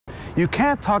You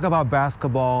can't talk about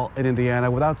basketball in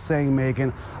Indiana without saying,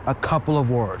 Megan, a couple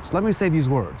of words. Let me say these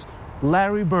words: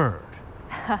 Larry Bird,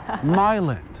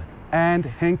 Milan, and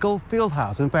Hinkle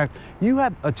Fieldhouse. In fact, you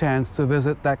had a chance to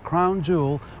visit that crown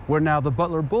jewel where now the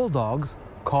Butler Bulldogs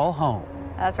call home.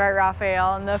 That's right,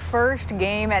 Raphael. And the first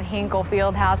game at Hinkle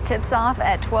Fieldhouse tips off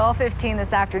at 12:15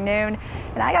 this afternoon.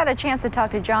 And I got a chance to talk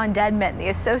to John Dedman, the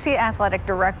Associate Athletic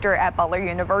Director at Butler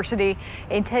University.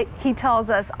 He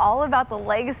tells us all about the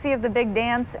legacy of the big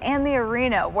dance and the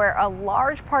arena where a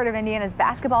large part of Indiana's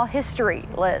basketball history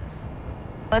lives.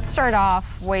 Let's start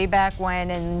off way back when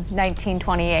in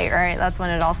 1928, right? That's when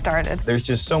it all started. There's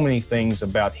just so many things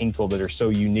about Hinkle that are so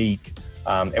unique,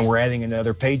 and we're adding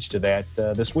another page to that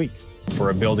this week.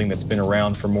 For a building that's been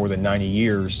around for more than 90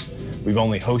 years, we've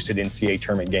only hosted NCAA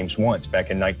tournament games once, back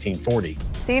in 1940.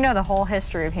 So you know the whole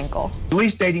history of Hinkle? At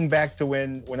least dating back to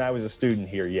when I was a student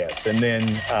here, yes. And then,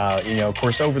 of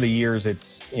course, over the years,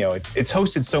 it's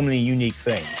hosted so many unique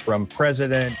things, from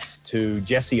presidents to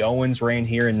Jesse Owens ran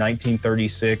here in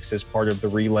 1936 as part of the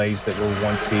relays that were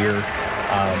once here.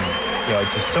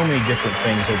 It's just so many different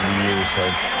things over the years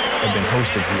have been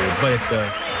hosted here. But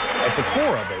at the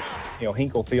core of it,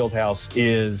 Hinkle Fieldhouse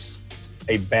is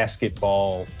a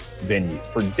basketball venue.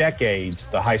 For decades,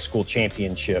 the high school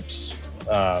championships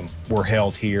were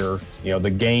held here. The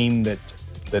game that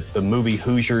the movie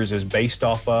Hoosiers is based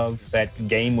off of, that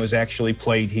game was actually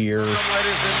played here. Ladies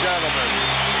and gentlemen,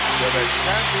 to the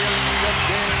championship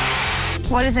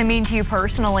game. What does it mean to you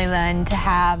personally then to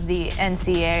have the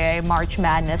NCAA March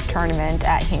Madness tournament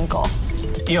at Hinkle?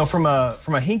 From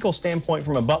a Hinkle standpoint,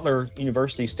 from a Butler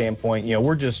University standpoint,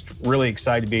 we're just really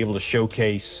excited to be able to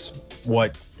showcase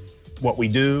what we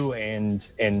do and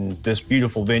this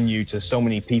beautiful venue to so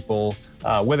many people,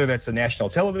 whether that's a national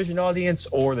television audience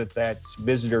or that's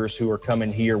visitors who are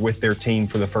coming here with their team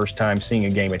for the first time seeing a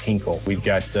game at Hinkle. We've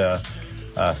got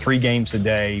 3 games a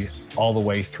day all the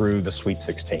way through the Sweet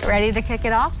 16. Ready to kick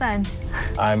it off then?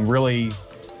 I'm really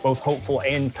both hopeful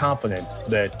and confident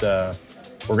that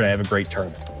we're going to have a great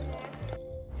tournament.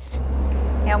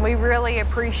 And we really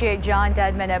appreciate John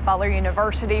Dedman at Butler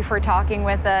University for talking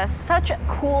with us. Such a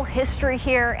cool history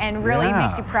here, and really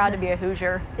makes you proud to be a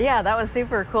Hoosier. Yeah, that was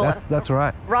super cool. That's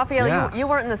right. Raphael, you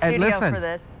weren't in the studio for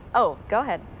this. Oh, go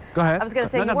ahead. Go ahead. I was going to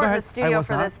say you weren't in the studio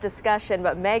for this discussion,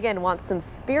 but Megan wants some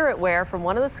spirit wear from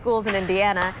one of the schools in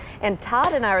Indiana. And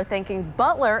Todd and I are thinking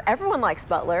Butler, everyone likes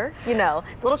Butler. It's a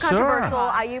little controversial.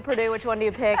 IU, Purdue, which one do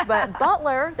you pick? But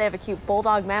Butler, they have a cute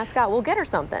bulldog mascot. We'll get her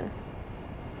something.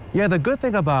 Yeah, the good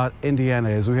thing about Indiana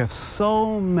is we have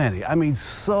so many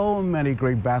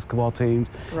great basketball teams.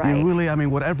 Right. You really,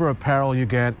 whatever apparel you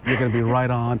get, you're going to be right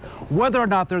on. Whether or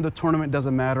not they're in the tournament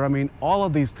doesn't matter. All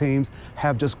of these teams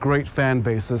have just great fan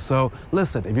bases. So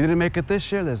listen, if you didn't make it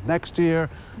this year, there's next year.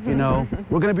 We're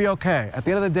going to be okay. At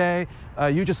the end of the day,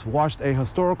 you just watched a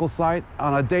historical site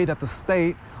on a day that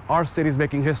our city's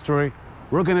making history.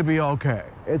 We're going to be okay.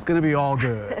 It's going to be all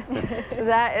good.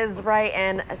 That is right.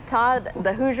 And Todd,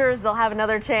 the Hoosiers, they'll have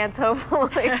another chance,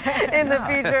 hopefully, in the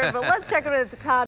future. But let's check in with Todd.